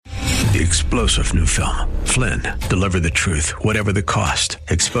The explosive new film, Flynn, deliver the truth, whatever the cost,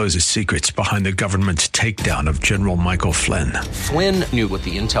 exposes secrets behind the government's takedown of General Michael Flynn. Flynn knew what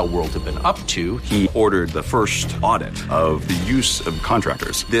the intel world had been up to. He ordered the first audit of the use of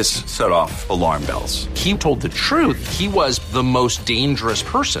contractors. This set off alarm bells. He told the truth. He was the most dangerous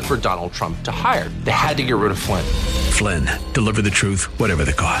person for Donald Trump to hire. They had to get rid of Flynn. Flynn, deliver the truth, whatever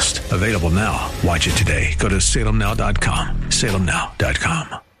the cost. Available now. Watch it today. Go to salemnow.com.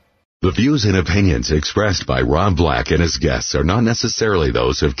 salemnow.com. The views and opinions expressed by Rob Black and his guests are not necessarily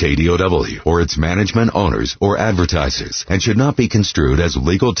those of KDOW or its management, owners, or advertisers, and should not be construed as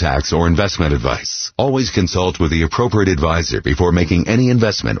legal, tax, or investment advice. Always consult with the appropriate advisor before making any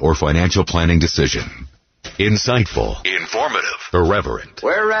investment or financial planning decision. Insightful, informative, irreverent.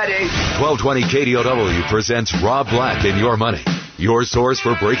 We're ready. 1220 KDOW presents Rob Black and Your Money. Your source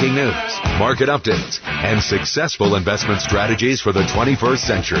for breaking news, market updates, and successful investment strategies for the 21st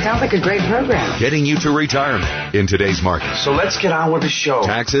century. Sounds like a great program. Getting you to retirement in today's market. So let's get on with the show.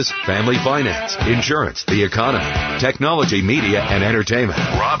 Taxes, family finance, insurance, the economy, technology, media, and entertainment.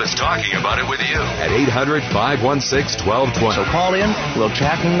 Rob is talking about it with you at 800-516-1220. So call in, we'll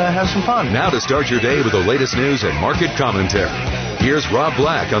chat and have some fun. Now to start your day with the latest news and market commentary. Here's Rob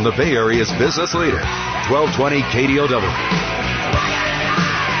Black on the Bay Area's business leader, 1220 KDOW.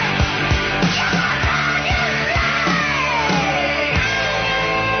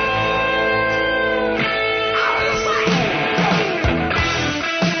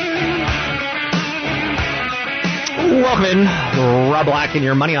 Welcome in, Rob Black and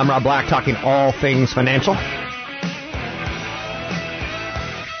Your Money. I'm Rob Black, talking all things financial.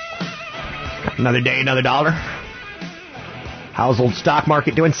 Another day, another dollar. How's old stock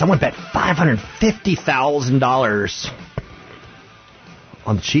market doing? Someone bet $550,000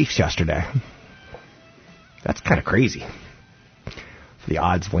 on the Chiefs yesterday. That's kind of crazy. For the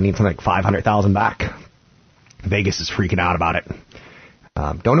odds of winning something like $500,000 back. Vegas is freaking out about it.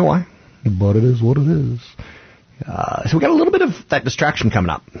 Don't know why, but it is what it is. So we got a little bit of that distraction coming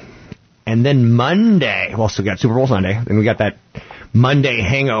up. And then Monday, well, so we got Super Bowl Sunday, and we got that Monday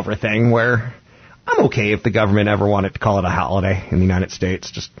hangover thing where I'm okay if the government ever wanted to call it a holiday in the United States.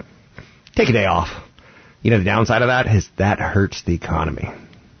 Just take a day off. You know, the downside of that is that hurts the economy.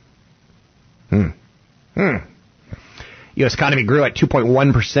 U.S. economy grew at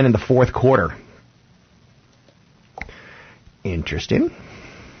 2.1% in the fourth quarter. Interesting.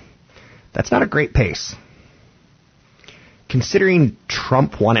 That's not a great pace. Considering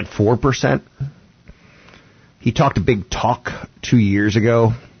Trump won at 4%, he talked a big talk 2 years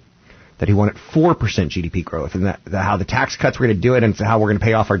ago that he wanted 4% GDP growth and that how the tax cuts were going to do it and how we're going to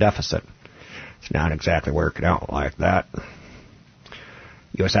pay off our deficit. It's not exactly working out like that.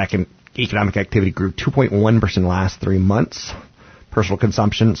 U.S. economic activity grew 2.1% in the last 3 months. Personal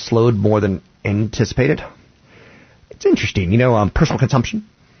consumption slowed more than anticipated. It's interesting. You know, personal consumption.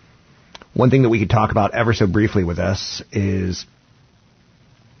 One thing that we could talk about ever so briefly with this is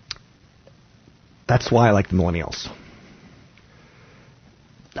that's why I like the millennials.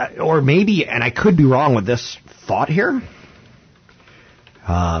 Or maybe, and I could be wrong with this thought here,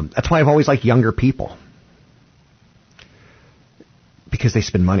 that's why I've always liked younger people. Because they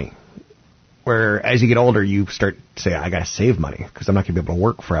spend money. Where as you get older, you start to say, I got to save money because I'm not going to be able to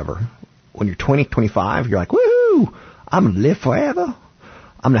work forever. When you're 20, 25, you're like, woohoo, I'm going to live forever.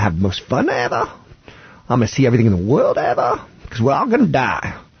 I'm going to have the most fun ever. I'm going to see everything in the world ever. Because we're all going to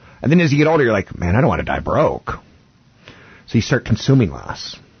die. And then as you get older, you're like, man, I don't want to die broke. So you start consuming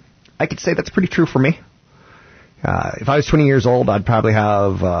less. I could say that's pretty true for me. If I was 20 years old, I'd probably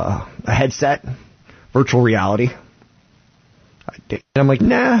have a headset, virtual reality. And I'm like,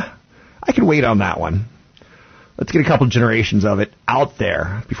 nah, I can wait on that one. Let's get a couple generations of it out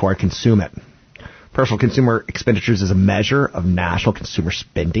there before I consume it. Personal consumer expenditures is a measure of national consumer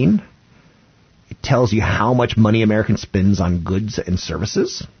spending. It tells you how much money American spends on goods and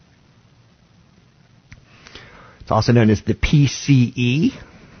services. It's also known as the PCE.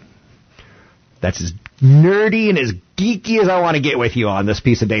 That's as nerdy and as geeky as I want to get with you on this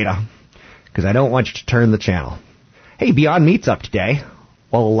piece of data, because I don't want you to turn the channel. Hey, Beyond Meat's up today,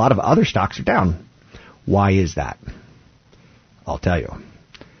 while a lot of other stocks are down. Why is that? I'll tell you.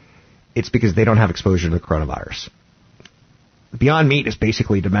 It's because they don't have exposure to the coronavirus. Beyond Meat is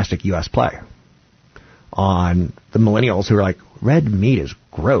basically a domestic U.S. play on the millennials who are like, red meat is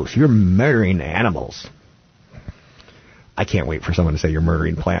gross. You're murdering animals. I can't wait for someone to say you're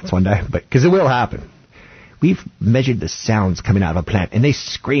murdering plants one day, but because it will happen. We've measured the sounds coming out of a plant, and they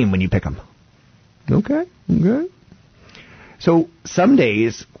scream when you pick them. Okay. So some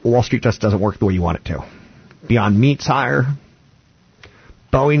days, Wall Street just doesn't work the way you want it to. Beyond Meat's higher.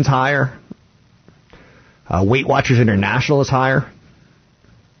 Boeing's higher. Weight Watchers International is higher.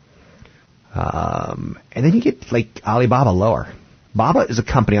 And then you get like Alibaba lower. Baba is a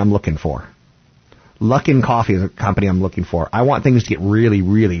company I'm looking for. Luckin Coffee is a company I'm looking for. I want things to get really,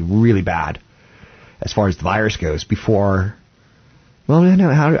 really, really bad as far as the virus goes before. Well, no,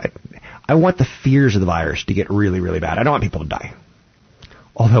 I want the fears of the virus to get really, really bad. I don't want people to die.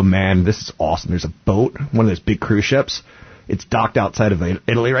 Although, man, this is awesome. There's a boat, one of those big cruise ships. It's docked outside of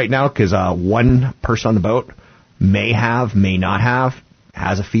Italy right now because one person on the boat may not have,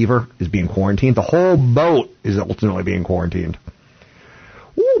 has a fever, is being quarantined. The whole boat is ultimately being quarantined.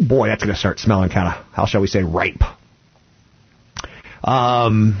 Oh, boy, that's going to start smelling kind of, how shall we say, ripe. So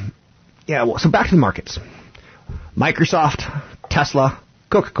back to the markets. Microsoft, Tesla,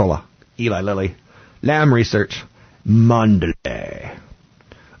 Coca-Cola, Eli Lilly, Lam Research, Mondelez,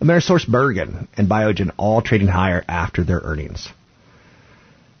 AmerisourceBergen, and Biogen all trading higher after their earnings.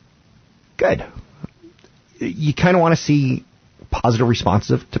 Good. You kind of want to see positive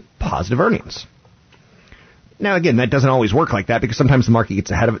responsive to positive earnings. Now, again, that doesn't always work like that because sometimes the market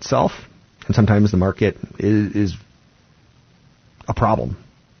gets ahead of itself and sometimes the market is a problem.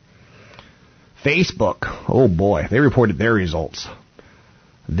 Facebook, oh boy, they reported their results.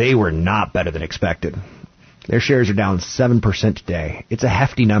 They were not better than expected. Their shares are down 7% today. It's a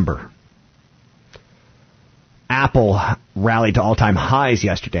hefty number. Apple rallied to all-time highs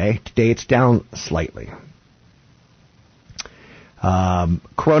yesterday. Today it's down slightly.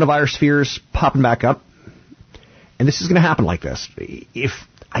 Coronavirus fears popping back up. And this is going to happen like this. If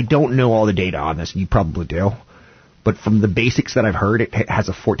I don't know all the data on this, and you probably do, but from the basics that I've heard, it has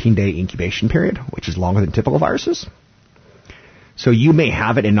a 14-day incubation period, which is longer than typical viruses. So you may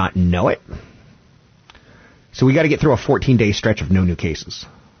have it and not know it. So we got to get through a 14-day stretch of no new cases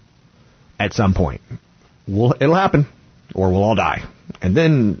at some point. It'll happen, or we'll all die. And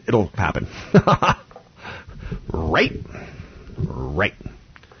then it'll happen. Right.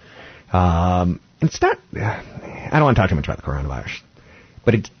 It's not, I don't want to talk too much about the coronavirus,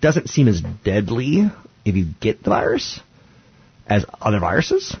 but it doesn't seem as deadly if you get the virus as other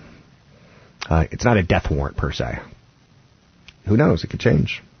viruses. It's not a death warrant per se. Who knows? It could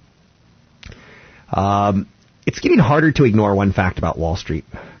change. It's getting harder to ignore one fact about Wall Street.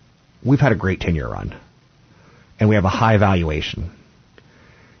 We've had a great 10-year run, and we have a high valuation.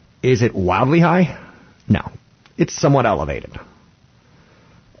 Is it wildly high? No. It's somewhat elevated.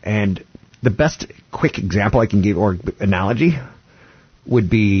 And the best quick example I can give, or analogy, would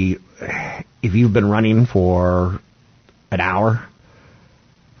be if you've been running for an hour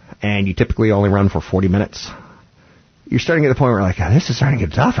and you typically only run for 40 minutes, you're starting at the point where you're like, this is starting to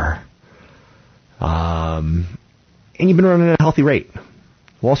get tougher. And you've been running at a healthy rate.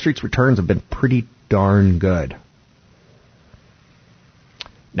 Wall Street's returns have been pretty darn good.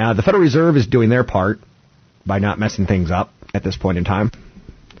 Now, the Federal Reserve is doing their part by not messing things up at this point in time.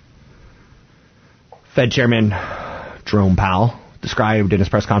 Fed Chairman Jerome Powell described in his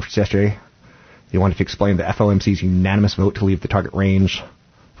press conference yesterday he wanted to explain the FOMC's unanimous vote to leave the target range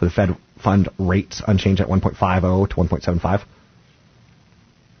for the Fed fund rates unchanged at 1.50 to 1.75.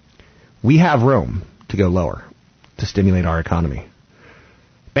 We have room to go lower to stimulate our economy.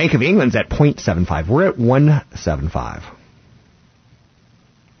 Bank of England's at 0.75. We're at 1.75.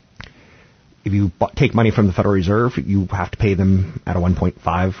 If you take money from the Federal Reserve, you have to pay them at a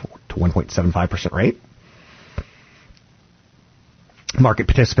 1.5 to 1.75% rate. Market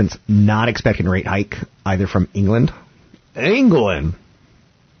participants not expecting a rate hike either from England. England!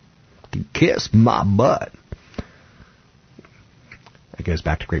 Kiss my butt. That goes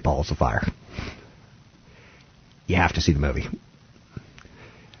back to Great Balls of Fire. You have to see the movie.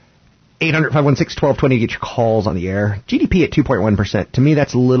 800-516-1220 to get your calls on the air. GDP at 2.1%. To me,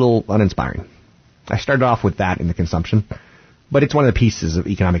 that's a little uninspiring. I started off with that in the consumption, but it's one of the pieces of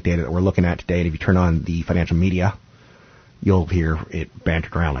economic data that we're looking at today. And if you turn on the financial media, you'll hear it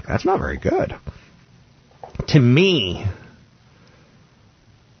bantered around like, that's not very good. To me,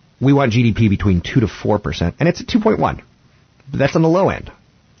 we want GDP between 2 to 4%, and it's at 2.1. But that's on the low end,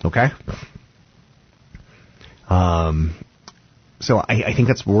 okay? So I think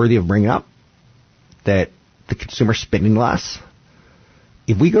that's worthy of bringing up, that the consumer's spending less.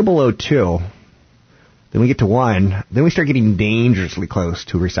 If we go below 2, then we get to 1, then we start getting dangerously close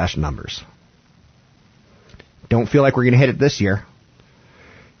to recession numbers. Don't feel like we're going to hit it this year.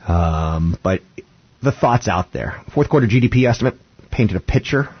 But the thought's out there. Fourth quarter GDP estimate painted a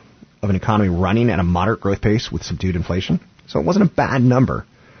picture of an economy running at a moderate growth pace with subdued inflation. So it wasn't a bad number.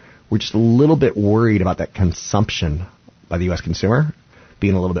 We're just a little bit worried about that consumption by the U.S. consumer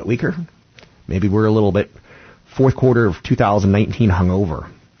being a little bit weaker. Maybe we're a little bit Fourth quarter of 2019 hungover.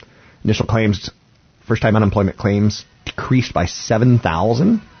 Initial claims, first-time unemployment claims decreased by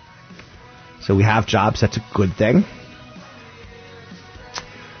 7,000. So we have jobs. That's a good thing.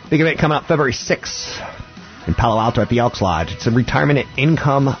 Big event coming up February 6th in Palo Alto at the Elks Lodge. It's a retirement and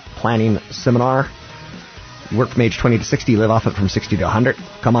income planning seminar. You work from age 20 to 60, live off it from 60 to 100.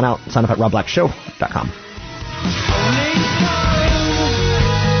 Come on out. Sign up at robblackshow.com.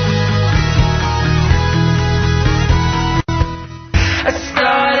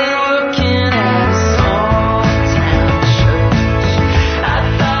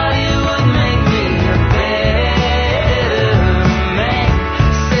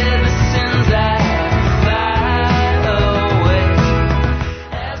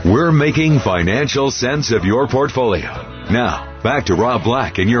 We're making financial sense of your portfolio. Now, back to Rob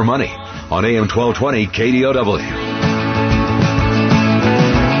Black and Your Money on AM 1220 KDOW.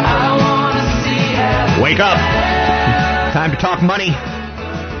 Wake up. Time to talk money.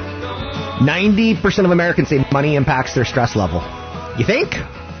 90% of Americans say money impacts their stress level. You think?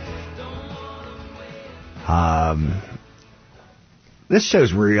 This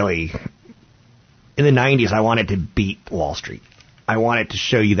show's really... In the 90s, I wanted to beat Wall Street. I wanted to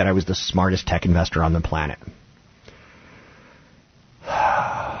show you that I was the smartest tech investor on the planet.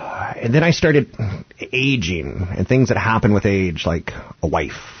 And then I started aging and things that happen with age, like a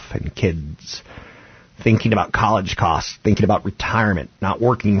wife and kids, thinking about college costs, thinking about retirement, not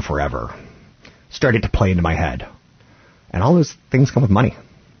working forever, started to play into my head. And all those things come with money.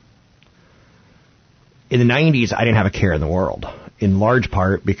 In the 90s, I didn't have a care in the world, in large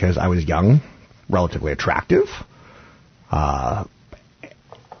part because I was young, relatively attractive,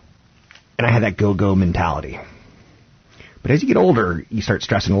 and I had that go-go mentality. But as you get older, you start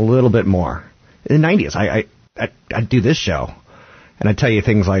stressing a little bit more. In the 90s, I'd do this show, and I'd tell you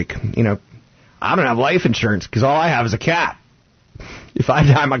things like, I don't have life insurance because all I have is a cat. If I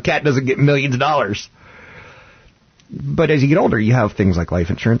die, my cat doesn't get millions of dollars. But as you get older, you have things like life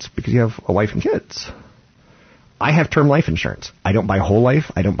insurance because you have a wife and kids. I have term life insurance. I don't buy whole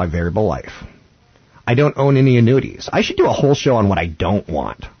life. I don't buy variable life. I don't own any annuities. I should do a whole show on what I don't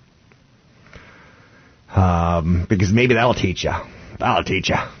want. Because maybe that'll teach you.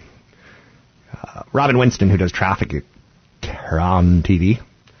 Robin Winston, who does traffic on TV,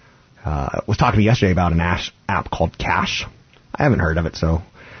 was talking to me yesterday about an app called Cash. I haven't heard of it, so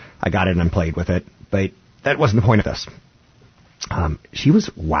I got it and played with it. But that wasn't the point of this. She was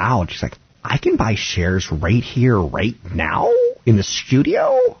wowed. She's like, I can buy shares right here, right now, in the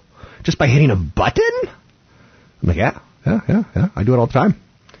studio, just by hitting a button? I'm like, yeah. I do it all the time.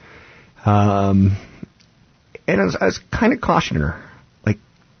 And I was kind of cautioning her, like,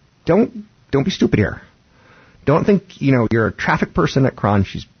 don't be stupid here. Don't think, you're a traffic person at Cron.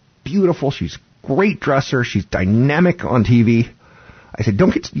 She's beautiful. She's a great dresser. She's dynamic on TV. I said,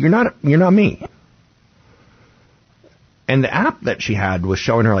 you're not me. And the app that she had was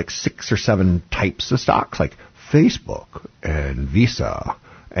showing her like 6 or 7 types of stocks, like Facebook and Visa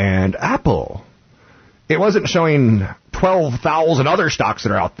and Apple. It wasn't showing 12,000 other stocks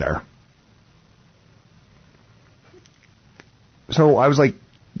that are out there. So I was like,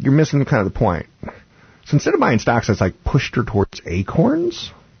 you're missing kind of the point. So instead of buying stocks, I was like, pushed her towards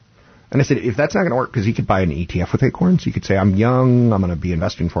Acorns. And I said, if that's not going to work, because you could buy an ETF with Acorns. You could say, I'm young, I'm going to be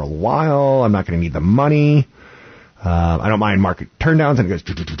investing for a while, I'm not going to need the money. I don't mind market turndowns, and it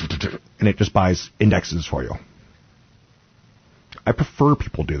goes, and it just buys indexes for you. I prefer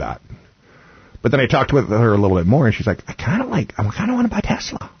people do that. But then I talked with her a little bit more, and she's like, I kind of want to buy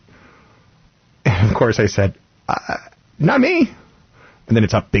Tesla. And of course I said, not me. And then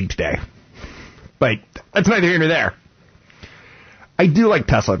it's up big today. But that's neither here nor there. I do like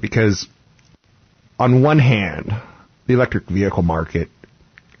Tesla because, on one hand, the electric vehicle market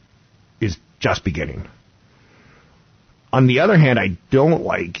is just beginning. On the other hand, I don't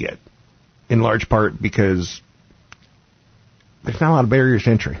like it, in large part because there's not a lot of barriers to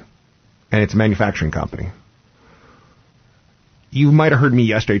entry, and it's a manufacturing company. You might have heard me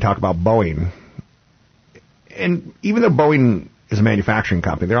yesterday talk about Boeing, and even though Boeing is a manufacturing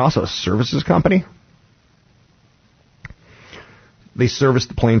company, they're also a services company. They service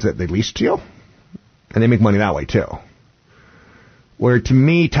the planes that they lease to you, and they make money that way too. Where to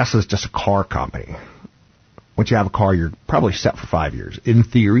me, Tesla's just a car company. Once you have a car, you're probably set for 5 years, in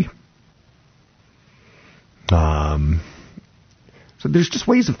theory. So there's just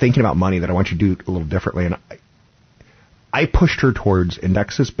ways of thinking about money that I want you to do a little differently. And I pushed her towards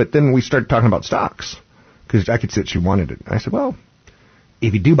indexes, but then we started talking about stocks because I could see that she wanted it. And I said, well,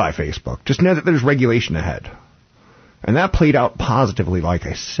 if you do buy Facebook, just know that there's regulation ahead. And that played out positively like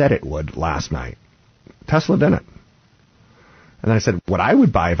I said it would last night. Tesla didn't. And then I said, what I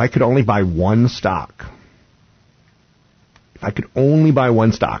would buy if I could only buy one stock. If I could only buy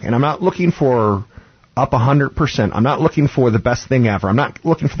one stock. And I'm not looking for up 100%. I'm not looking for the best thing ever. I'm not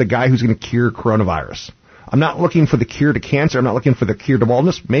looking for the guy who's going to cure coronavirus. I'm not looking for the cure to cancer. I'm not looking for the cure to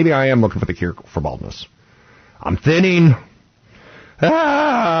baldness. Maybe I am looking for the cure for baldness. I'm thinning.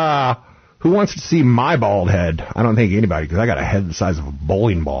 Who wants to see my bald head? I don't think anybody, because I got a head the size of a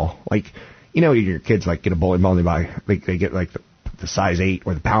bowling ball. Like, you know, your kids like get a bowling ball and they get like the size 8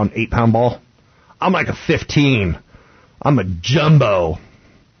 or the 8-pound ball. I'm like a 15. I'm a jumbo.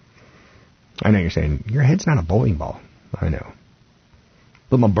 I know you're saying, your head's not a bowling ball. I know.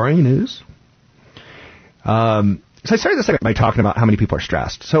 But my brain is. So I started this by talking about how many people are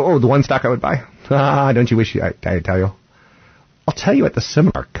stressed. So, the one stock I would buy? Don't you wish I'd tell you? I'll tell you at the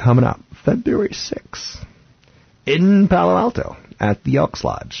seminar coming up, February 6th, in Palo Alto at the Elks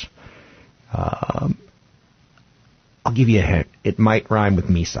Lodge. I'll give you a hint. It might rhyme with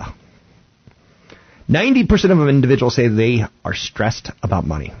Misa. 90% of individuals say they are stressed about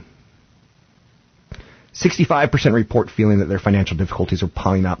money. 65% report feeling that their financial difficulties are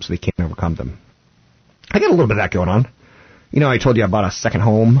piling up so they can't overcome them. I got a little bit of that going on. You know, I told you I bought a second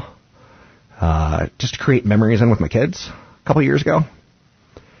home just to create memories in with my kids a couple of years ago.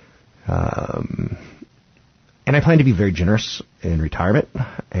 And I plan to be very generous in retirement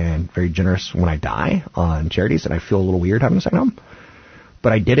and very generous when I die on charities, and I feel a little weird having a second home.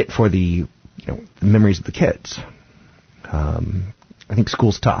 But I did it for the memories of the kids. I think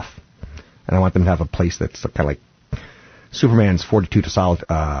school's tough. And I want them to have a place that's kind of like Superman's Fortitude to Solitude?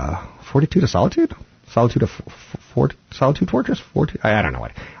 Solitude Fortress? I don't know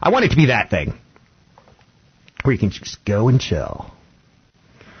what. I want it to be that thing. Where you can just go and chill.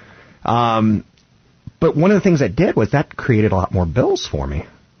 But one of the things that did was that created a lot more bills for me.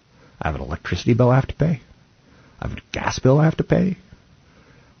 I have an electricity bill I have to pay. I have a gas bill I have to pay.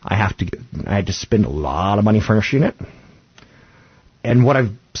 I had to spend a lot of money furnishing it. And what I've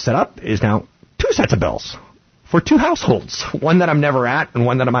set up is now 2 sets of bills for 2 households. One that I'm never at and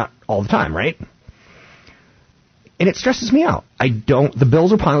one that I'm at all the time, right? And it stresses me out. The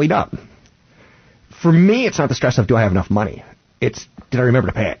bills are piling up. For me, it's not the stress of do I have enough money. It's did I remember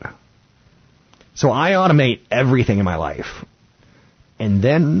to pay it? So I automate everything in my life. And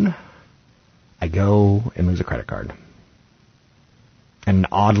then I go and lose a credit card. And an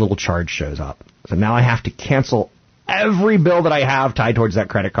odd little charge shows up. So now I have to cancel every bill that I have tied towards that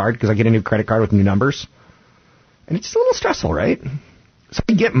credit card because I get a new credit card with new numbers. And it's a little stressful, right? So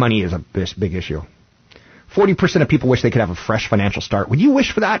I get money is a big issue. 40% of people wish they could have a fresh financial start. Would you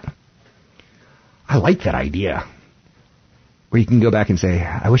wish for that? I like that idea. Where you can go back and say,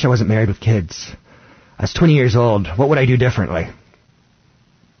 I wish I wasn't married with kids. I was 20 years old. What would I do differently?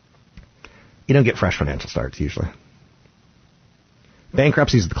 You don't get fresh financial starts usually.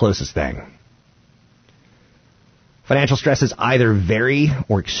 Bankruptcy is the closest thing. Financial stress is either very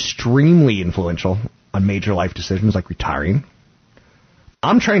or extremely influential on major life decisions like retiring.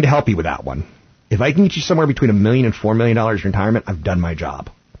 I'm trying to help you with that one. If I can get you somewhere between $1 million and $4 million in retirement, I've done my job.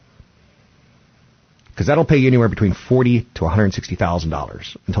 Because that'll pay you anywhere between $40,000 to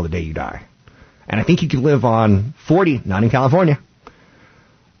 $160,000 until the day you die. And I think you can live on 40, not in California,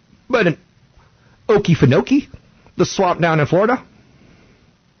 but in Okefenokee, the swamp down in Florida.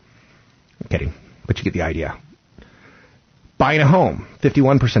 I'm kidding, but you get the idea. Buying a home,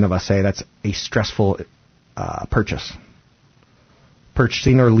 51% of us say that's a stressful purchase.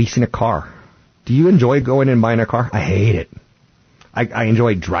 Purchasing or leasing a car. Do you enjoy going and buying a car? I hate it. I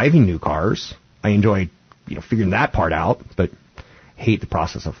enjoy driving new cars. I enjoy figuring that part out, but hate the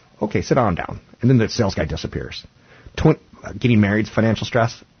process of, okay, sit on down. And then the sales guy disappears. Getting married is financial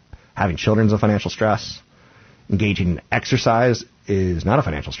stress. Having children is a financial stress. Engaging in exercise is not a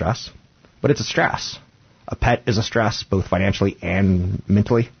financial stress, but it's a stress. A pet is a stress, both financially and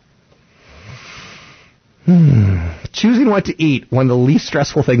mentally. Choosing what to eat, one of the least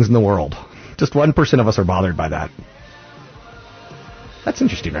stressful things in the world. Just 1% of us are bothered by that. That's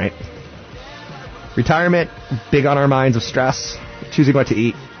interesting, right? Retirement, big on our minds of stress. Choosing what to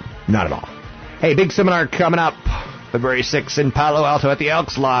eat, not at all. Hey, big seminar coming up February 6th in Palo Alto at the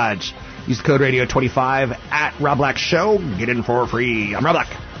Elks Lodge. Use the code radio25 at Rob Black Show. Get in for free. I'm Rob Black.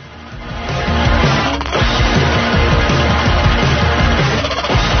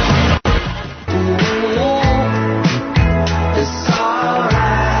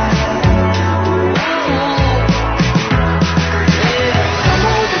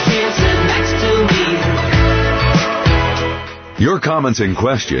 Your comments and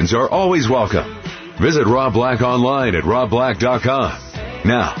questions are always welcome. Visit Rob Black online at robblack.com.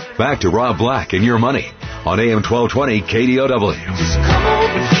 Now, back to Rob Black and Your Money on AM 1220 KDOW. Just come over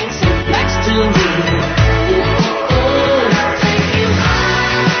here and sit next to me. I'll take you high.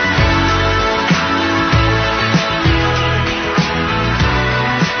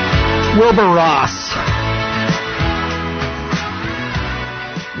 Wilbur Ross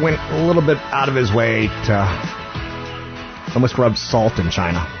went a little bit out of his way to almost rub salt in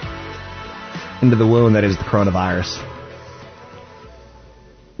China into the wound that is the coronavirus.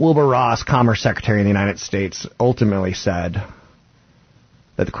 Wilbur Ross, Commerce Secretary of the United States, ultimately said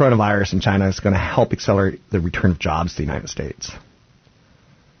that the coronavirus in China is going to help accelerate the return of jobs to the United States.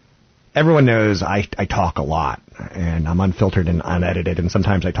 Everyone knows I talk a lot, and I'm unfiltered and unedited, and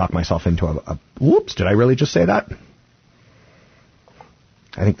sometimes I talk myself into a whoops, did I really just say that?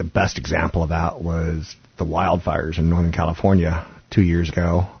 I think the best example of that was the wildfires in Northern California 2 years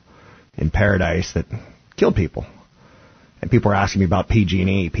ago in Paradise that killed people. And people were asking me about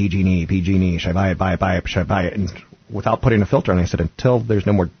PG&E, should I buy it, should I buy it? And without putting a filter on it, I said, until there's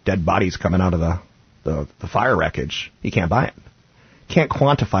no more dead bodies coming out of the fire wreckage, you can't buy it. Can't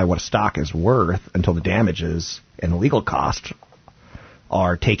quantify what a stock is worth until the damages and the legal costs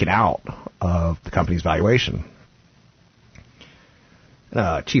are taken out of the company's valuation.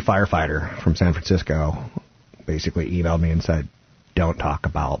 A chief firefighter from San Francisco basically emailed me and said, don't talk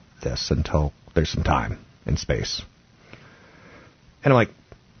about this until there's some time and space. And I'm like,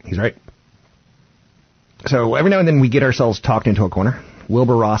 he's right. So every now and then we get ourselves talked into a corner.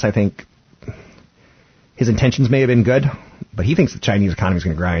 Wilbur Ross, I think, his intentions may have been good, but he thinks the Chinese economy is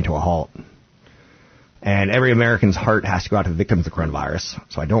going to grind to a halt. And every American's heart has to go out to the victims of the coronavirus.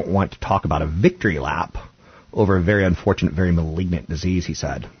 So I don't want to talk about a victory lap over a very unfortunate, very malignant disease, he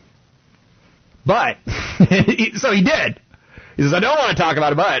said. But, so he did. He says, I don't want to talk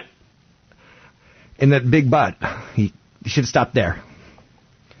about it, but. And that big but, he should have stopped there.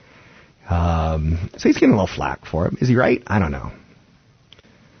 So he's getting a little flack for it. Is he right? I don't know.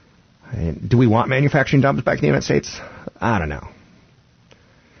 Do we want manufacturing jobs back in the United States? I don't know.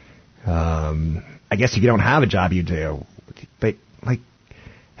 I guess if you don't have a job, you do. But, like,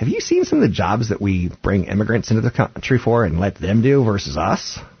 have you seen some of the jobs that we bring immigrants into the country for and let them do versus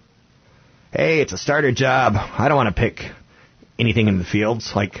us? Hey, it's a starter job. I don't want to pick anything in the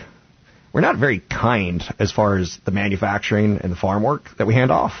fields. Like, we're not very kind as far as the manufacturing and the farm work that we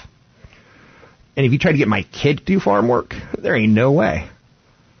hand off. And if you try to get my kid to do farm work, there ain't no way.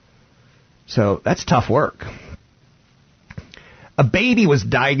 So that's tough work. A baby was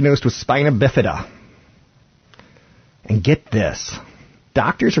diagnosed with spina bifida. And get this.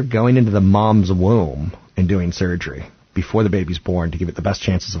 Doctors are going into the mom's womb and doing surgery before the baby's born to give it the best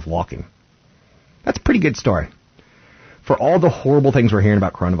chances of walking. That's a pretty good story. For all the horrible things we're hearing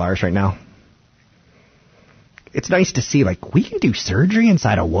about coronavirus right now, it's nice to see, like, we can do surgery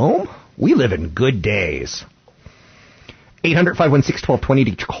inside a womb? We live in good days. 800-516-1220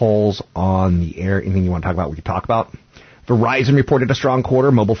 to get your calls on the air. Anything you want to talk about, we can talk about. Verizon reported a strong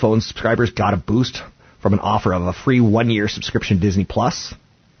quarter. Mobile phone subscribers got a boost from an offer of a free 1-year subscription to Disney Plus.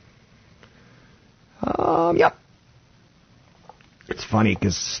 Yep. It's funny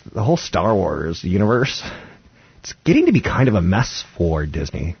because the whole Star Wars universe, it's getting to be kind of a mess for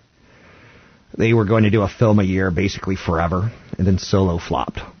Disney. They were going to do a film a year basically forever, and then Solo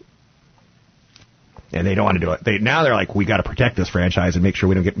flopped. And they don't want to do it. Now they're like, we got to protect this franchise and make sure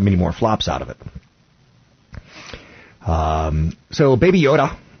we don't get many more flops out of it. So Baby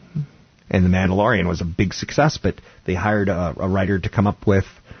Yoda and The Mandalorian was a big success, but they hired a writer to come up with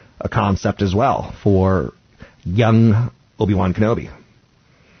a concept as well for young Obi-Wan Kenobi.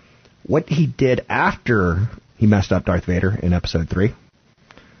 What he did after he messed up Darth Vader in Episode 3,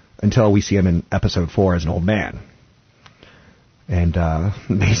 until we see him in Episode 4 as an old man. And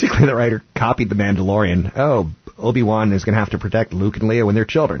basically the writer copied The Mandalorian. Oh, Obi-Wan is going to have to protect Luke and Leia when they're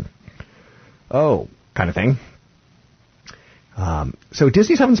children. Oh, kind of thing. So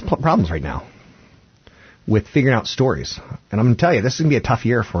Disney's having some problems right now with figuring out stories. And I'm going to tell you, this is going to be a tough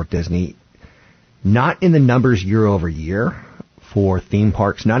year for Disney. Not in the numbers year over year for theme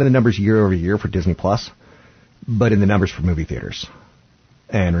parks, not in the numbers year over year for Disney Plus, but in the numbers for movie theaters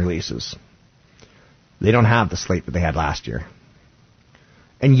and releases. They don't have the slate that they had last year.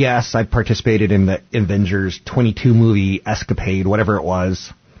 And yes, I participated in the Avengers 22 movie escapade, whatever it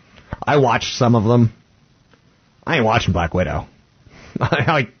was. I watched some of them. I ain't watching Black Widow.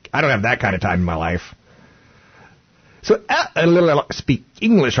 I don't have that kind of time in my life. So, speak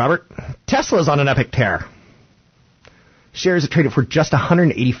English, Robert. Tesla's on an epic tear. Shares are traded for just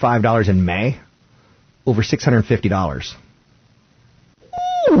 $185 in May, over $650.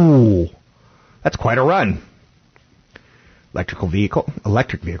 Ooh, that's quite a run.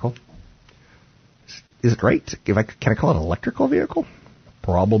 electric vehicle. Is it right? Can I call it an electrical vehicle?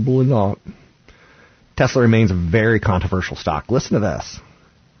 Probably not. Tesla remains a very controversial stock. Listen to this.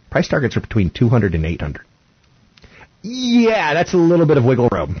 Price targets are between 200 and 800. Yeah, that's a little bit of wiggle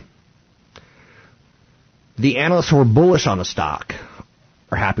room. The analysts who are bullish on the stock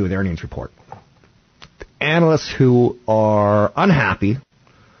are happy with the earnings report. The analysts who are unhappy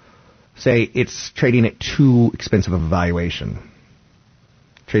say it's trading at too expensive of a valuation.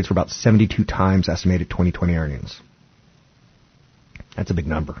 Trades for about 72 times estimated 2020 earnings. That's a big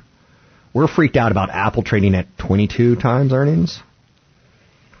number. We're freaked out about Apple trading at 22 times earnings.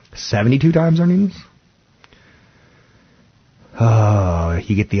 72 times earnings. Oh,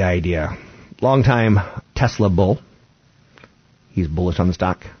 you get the idea. Longtime Tesla bull. He's bullish on the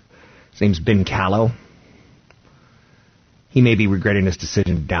stock. His name's Ben Callow. He may be regretting his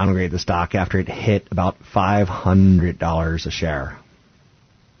decision to downgrade the stock after it hit about $500 a share.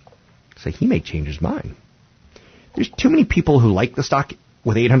 So he may change his mind. There's too many people who like the stock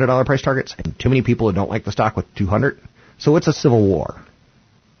with $800 price targets and too many people who don't like the stock with $200. So it's a civil war.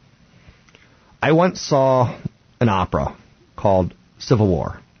 I once saw an opera called Civil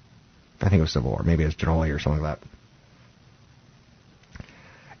War. I think it was Civil War. Maybe it was General Lee or something like that.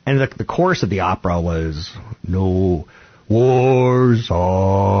 And the chorus of the opera was, "No wars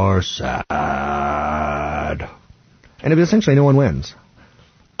are sad." And it was essentially no one wins.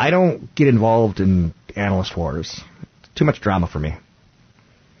 I don't get involved in analyst wars. It's too much drama for me.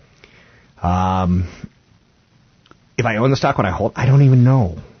 If I own the stock, what I hold, I don't even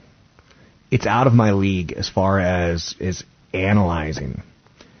know. It's out of my league as far as is analyzing.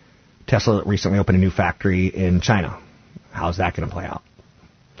 Tesla recently opened a new factory in China. How's that going to play out?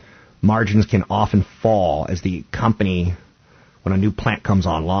 Margins can often fall as the company, when a new plant comes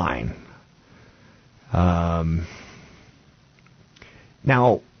online.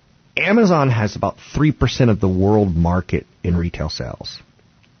 Now, Amazon has about 3% of the world market in retail sales.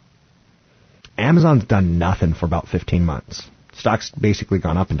 Amazon's done nothing for about 15 months. Stock's basically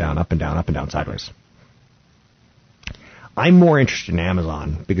gone up and down, up and down, up and down, sideways. I'm more interested in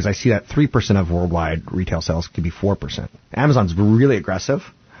Amazon because I see that 3% of worldwide retail sales could be 4%. Amazon's really aggressive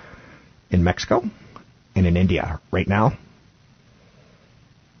in Mexico and in India right now.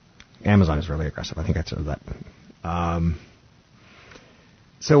 Amazon is really aggressive. I think I said that.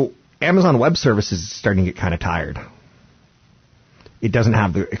 So Amazon Web Services is starting to get kind of tired. It doesn't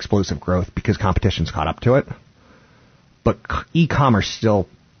have the explosive growth because competition's caught up to it. But e-commerce still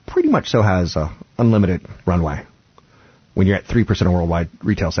pretty much so has a unlimited runway when you're at 3% of worldwide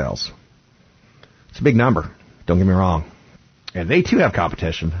retail sales. It's a big number, don't get me wrong. And they too have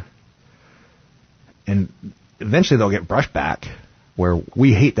competition. And eventually they'll get brushed back where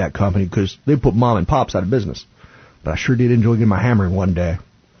we hate that company because they put mom and pops out of business. But I sure did enjoy getting my hammer in one day.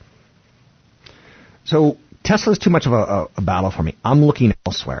 So Tesla's too much of a battle for me. I'm looking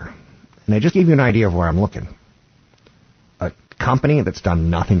elsewhere. And I just gave you an idea of where I'm looking. A company that's done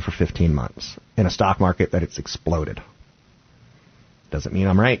nothing for 15 months in a stock market that it's exploded. Doesn't mean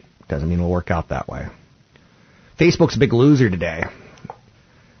I'm right. Doesn't mean it'll work out that way. Facebook's a big loser today.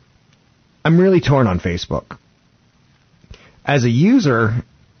 I'm really torn on Facebook. As a user,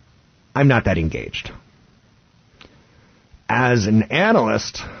 I'm not that engaged. As an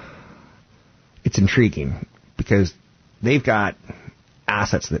analyst, it's intriguing because they've got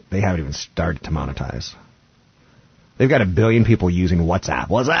assets that they haven't even started to monetize. They've got 1 billion people using WhatsApp.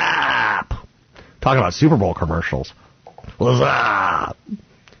 WhatsApp! Talking about Super Bowl commercials. WhatsApp!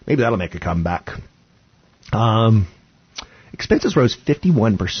 Maybe that'll make a comeback. Expenses rose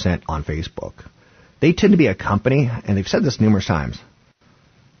 51% on Facebook. They tend to be a company, and they've said this numerous times.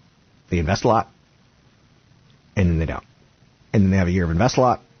 They invest a lot, and then they don't. And then they have a year of invest a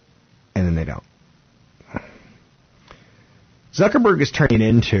lot, and then they don't. Zuckerberg is turning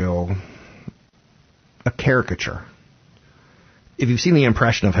into a caricature. If you've seen the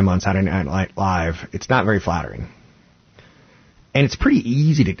impression of him on Saturday Night Live, it's not very flattering. And it's pretty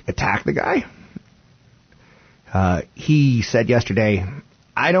easy to attack the guy. He said yesterday,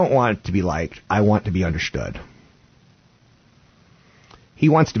 I don't want to be liked, I want to be understood. He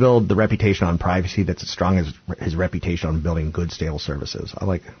wants to build the reputation on privacy that's as strong as his reputation on building good, stable services. I'm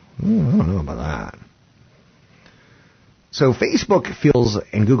like, I don't know about that. So Facebook feels,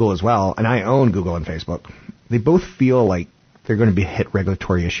 and Google as well, and I own Google and Facebook, they both feel like they're going to be hit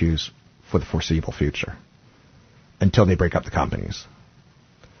regulatory issues for the foreseeable future until they break up the companies.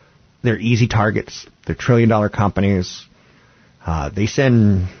 They're easy targets. They're trillion-dollar companies.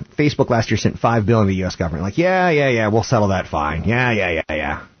 Facebook last year sent $5 billion to the U.S. government. Like, yeah, we'll settle that fine.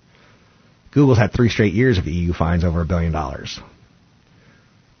 Yeah. Google's had 3 straight years of EU fines over $1 billion.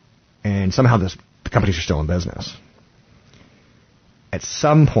 And somehow the companies are still in business. At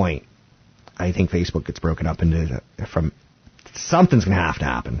some point, I think Facebook gets broken up into something's going to have to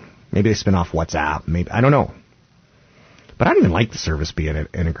happen. Maybe they spin off WhatsApp. Maybe, I don't know. But I don't even like the service being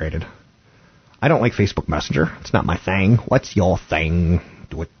integrated. I don't like Facebook Messenger. It's not my thing. What's your thing?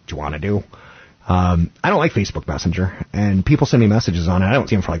 Do what you want to do. I don't like Facebook Messenger. And people send me messages on it. I don't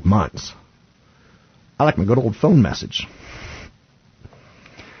see them for like months. I like my good old phone message.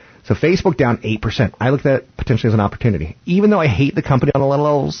 So Facebook down 8%. I look at that potentially as an opportunity. Even though I hate the company on a lot of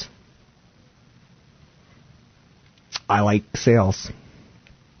levels, I like sales.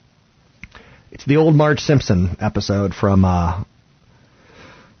 It's the old Marge Simpson episode from The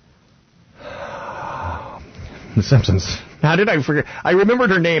Simpsons. How did I forget? I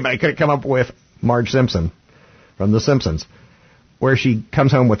remembered her name, but I couldn't come up with Marge Simpson from The Simpsons, where she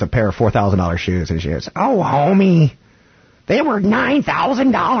comes home with a pair of $4,000 shoes, and she goes, "Oh, homie, they were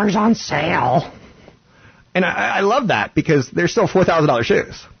 $9,000 on sale." And I love that because they're still $4,000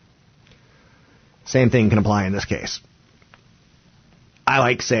 shoes. Same thing can apply in this case. I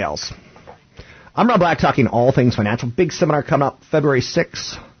like sales. I'm Rob Black, talking all things financial. Big seminar coming up February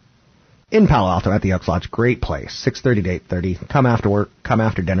 6th in Palo Alto at the Elks Lodge. Great place, 6:30 to 8:30. Come after work, come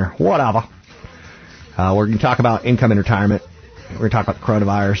after dinner, whatever. We're going to talk about income and retirement. We're going to talk about the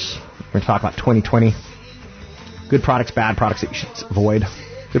coronavirus. We're going to talk about 2020. Good products, bad products that you should avoid.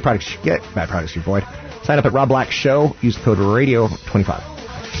 Good products you should get, bad products you avoid. Sign up at Rob Black Show. Use the code RADIO25.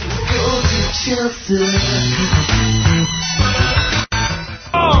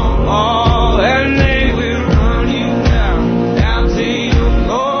 And they will run you down till you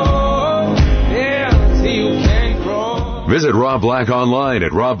go, till you can't grow. Visit Rob Black online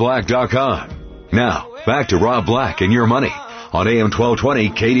at robblack.com. Now, back to Rob Black and Your Money on AM 1220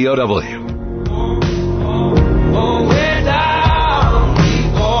 KDOW.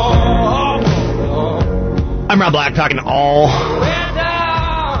 I'm Rob Black, talking all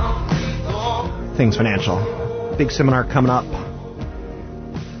things financial. Big seminar coming up.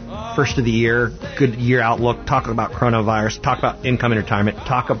 First of the year, good year outlook, talk about coronavirus, talk about income and retirement,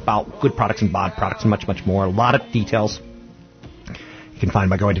 talk about good products and bad products and much, much more. A lot of details you can find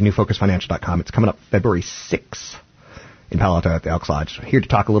by going to newfocusfinancial.com. It's coming up February 6th in Palo Alto at the Elks Lodge. Here to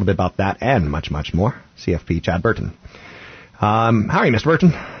talk a little bit about that and much, much more. CFP Chad Burton. How are you, Mr.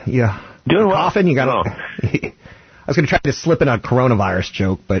 Burton? Yeah. Doing well. Coughing? You got I was going to try to slip in a coronavirus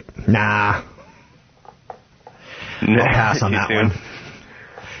joke, but nah. I'll pass on that one.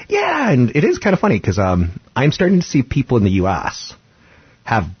 Yeah, and it is kind of funny because I'm starting to see people in the U.S.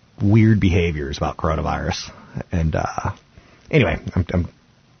 have weird behaviors about coronavirus. And anyway, I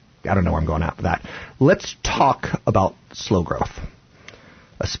don't know where I'm going after that. Let's talk about slow growth.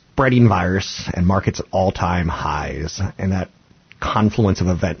 A spreading virus and markets at all-time highs and that confluence of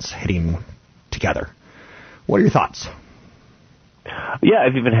events hitting together. What are your thoughts? Yeah,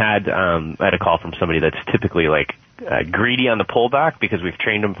 I've even had I had a call from somebody that's typically like greedy on the pullback because we've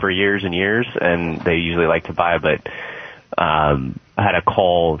trained them for years and years, and they usually like to buy. But I had a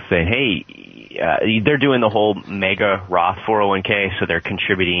call saying, "Hey, they're doing the whole mega Roth 401k, so they're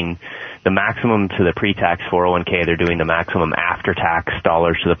contributing the maximum to the pre-tax 401k. They're doing the maximum after-tax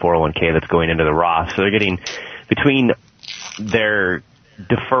dollars to the 401k that's going into the Roth. So they're getting between their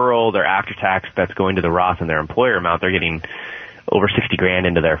deferral, their after-tax that's going to the Roth, and their employer amount, they're getting over $60,000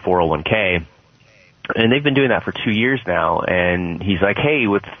 into their 401k." And they've been doing that for 2 years now. And he's like, "Hey,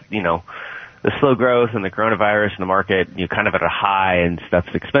 with, the slow growth and the coronavirus and the market, kind of at a high and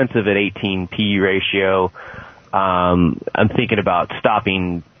stuff's expensive at 18 PE ratio, I'm thinking about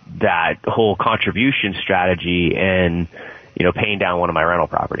stopping that whole contribution strategy and, paying down one of my rental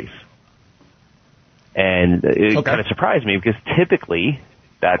properties." And it kind of surprised me because typically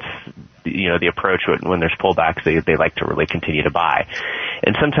that's, the approach when there's pullbacks, they like to really continue to buy.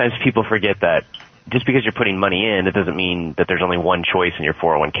 And sometimes people forget that just because you're putting money in, it doesn't mean that there's only one choice in your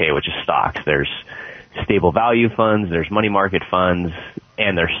 401k, which is stocks. There's stable value funds, there's money market funds,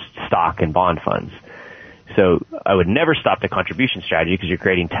 and there's stock and bond funds. So I would never stop the contribution strategy because you're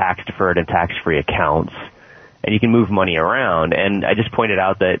creating tax-deferred and tax-free accounts, and you can move money around. And I just pointed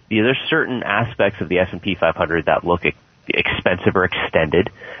out that there's certain aspects of the S&P 500 that look expensive or extended.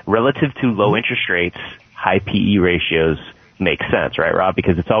 Relative to low interest rates, high PE ratios make sense, right, Rob?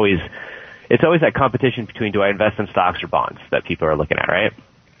 Because it's always that competition between do I invest in stocks or bonds that people are looking at, right?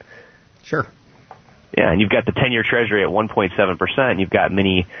 Sure. Yeah, and you've got the 10-year Treasury at 1.7%. You've got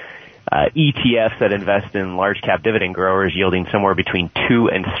many ETFs that invest in large-cap dividend growers yielding somewhere between 2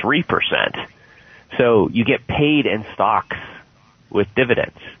 and 3%. So you get paid in stocks with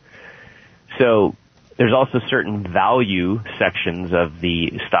dividends. So there's also certain value sections of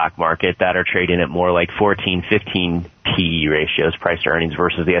the stock market that are trading at more like 14, 15 PE ratios, price to earnings,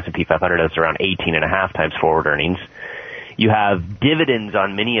 versus the S&P 500 that's around 18.5 times forward earnings. You have dividends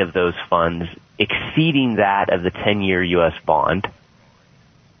on many of those funds exceeding that of the 10-year U.S. bond.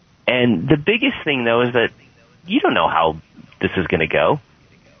 And the biggest thing, though, is that you don't know how this is going to go.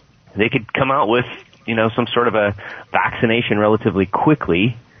 They could come out with, some sort of a vaccination relatively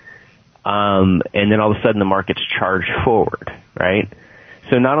quickly, and then all of a sudden the markets charge forward, right?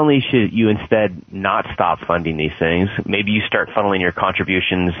 So not only should you instead not stop funding these things, maybe you start funneling your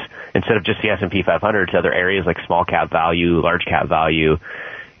contributions instead of just the S&P 500 to other areas like small cap value, large cap value,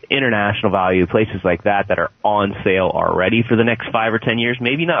 international value, places like that are on sale already for the next 5 or 10 years.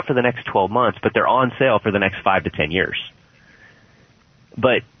 Maybe not for the next 12 months, but they're on sale for the next 5 to 10 years.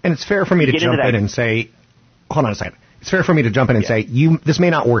 And it's fair for me to jump in and say, hold on a second. It's fair for me to jump in and say, this may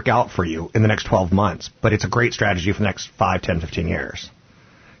not work out for you in the next 12 months, but it's a great strategy for the next 5, 10, 15 years.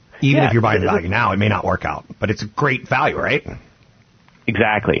 Even if you're buying the value now, it may not work out, but it's a great value, right?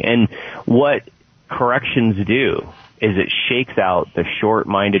 Exactly. And what corrections do is it shakes out the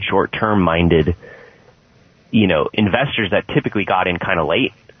short-minded, short-term-minded, investors that typically got in kind of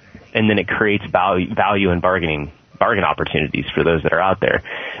late, and then it creates value and bargain opportunities for those that are out there.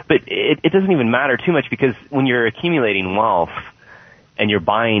 But it doesn't even matter too much, because when you're accumulating wealth and you're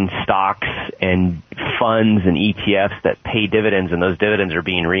buying stocks and funds and ETFs that pay dividends, and those dividends are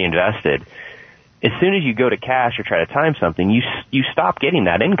being reinvested, as soon as you go to cash or try to time something, you stop getting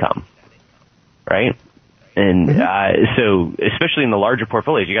that income, right? And so especially in the larger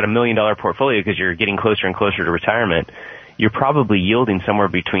portfolios, you got $1 million portfolio because you're getting closer and closer to retirement, you're probably yielding somewhere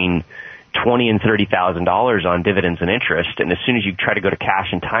between $20,000 and $30,000 on dividends and interest. And as soon as you try to go to cash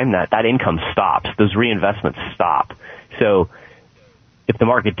and time that income stops. Those reinvestments stop. So if the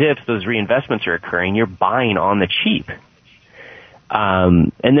market dips, those reinvestments are occurring. You're buying on the cheap.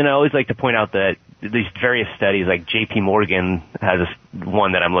 And then I always like to point out that these various studies, like JP Morgan has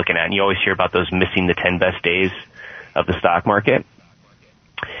one that I'm looking at, and you always hear about those missing the 10 best days of the stock market.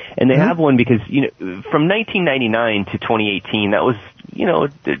 And they have one because, from 1999 to 2018, that was,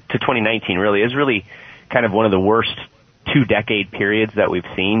 to 2019 really, is really kind of one of the worst 2-decade periods that we've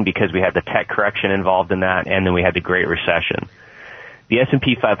seen, because we had the tech correction involved in that, and then we had the Great Recession. The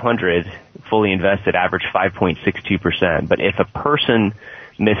S&P 500 fully invested averaged 5.62%, but if a person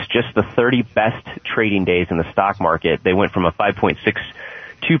missed just the 30 best trading days in the stock market, they went from a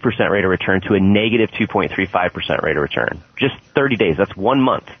 5.62% rate of return to a negative 2.35% rate of return. Just 30 days. That's 1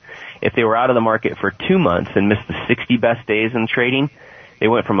 month. If they were out of the market for 2 months and missed the 60 best days in trading, they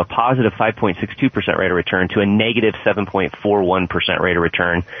went from a positive 5.62% rate of return to a negative 7.41% rate of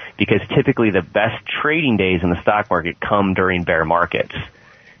return, because typically the best trading days in the stock market come during bear markets.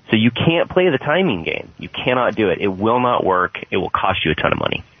 So you can't play the timing game. You cannot do it. It will not work. It will cost you a ton of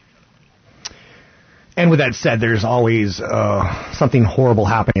money. And with that said, there's always something horrible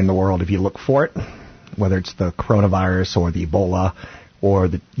happening in the world if you look for it, whether it's the coronavirus or the Ebola or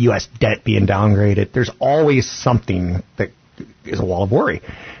the U.S. debt being downgraded. There's always something that is a wall of worry.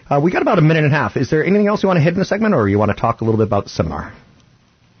 We got about a minute and a half. Is there anything else you want to hit in the segment, or you want to talk a little bit about the seminar?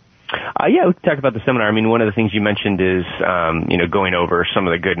 Yeah, we can talk about the seminar. I mean, one of the things you mentioned is, going over some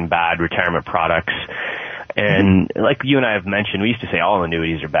of the good and bad retirement products. And like you and I have mentioned, we used to say all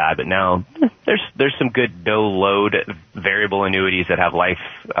annuities are bad, but now there's some good no-load variable annuities that have life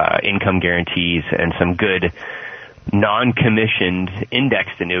income guarantees, and some good non-commissioned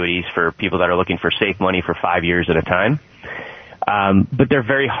indexed annuities for people that are looking for safe money for 5 years at a time. But they're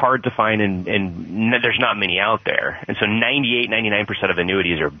very hard to find, and there's not many out there. And so 99% of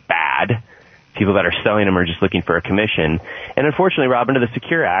annuities are bad. People that are selling them are just looking for a commission. And unfortunately, Rob, under the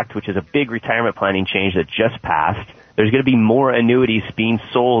Secure Act, which is a big retirement planning change that just passed, there's going to be more annuities being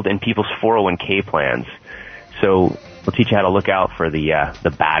sold in people's 401k plans. So we'll teach you how to look out for the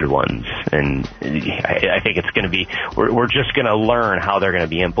bad ones. And I think it's going to be, we're just going to learn how they're going to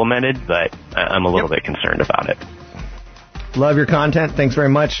be implemented, but I'm a little bit concerned about it. Love your content. Thanks very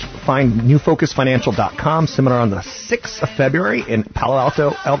much. Find newfocusfinancial.com. Seminar on the 6th of February in Palo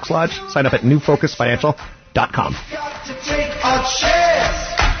Alto, Elks Lodge. Sign up at newfocusfinancial.com. Got to take a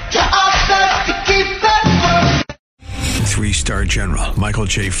chance to offset to keep that work. 3-star General Michael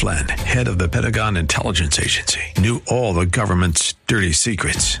J. Flynn, head of the Pentagon Intelligence Agency, knew all the government's dirty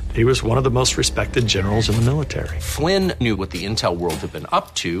secrets. He was one of the most respected generals in the military. Flynn knew what the intel world had been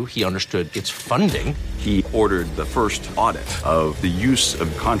up to. He understood its funding. He ordered the first audit of the use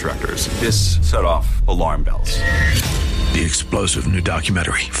of contractors. This set off alarm bells. The explosive new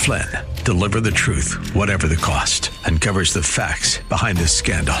documentary, Flynn, Deliver the truth, whatever the cost. Uncovers the facts behind the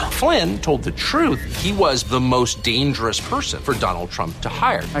scandal. Flynn told the truth. He was the most dangerous person for Donald Trump to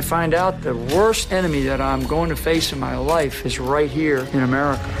hire. I find out the worst enemy that I'm going to face in my life is right here in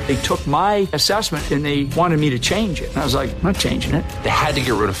America. They took my assessment and they wanted me to change it. And I was like, I'm not changing it. They had to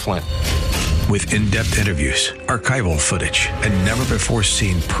get rid of Flynn. With in-depth interviews, archival footage, and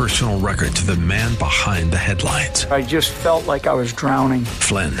never-before-seen personal records of the man behind the headlines. I just felt like I was drowning.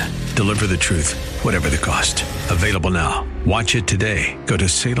 Flynn, deliver the truth, whatever the cost. Available now. Watch it today. Go to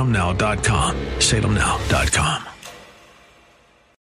salemnow.com. salemnow.com.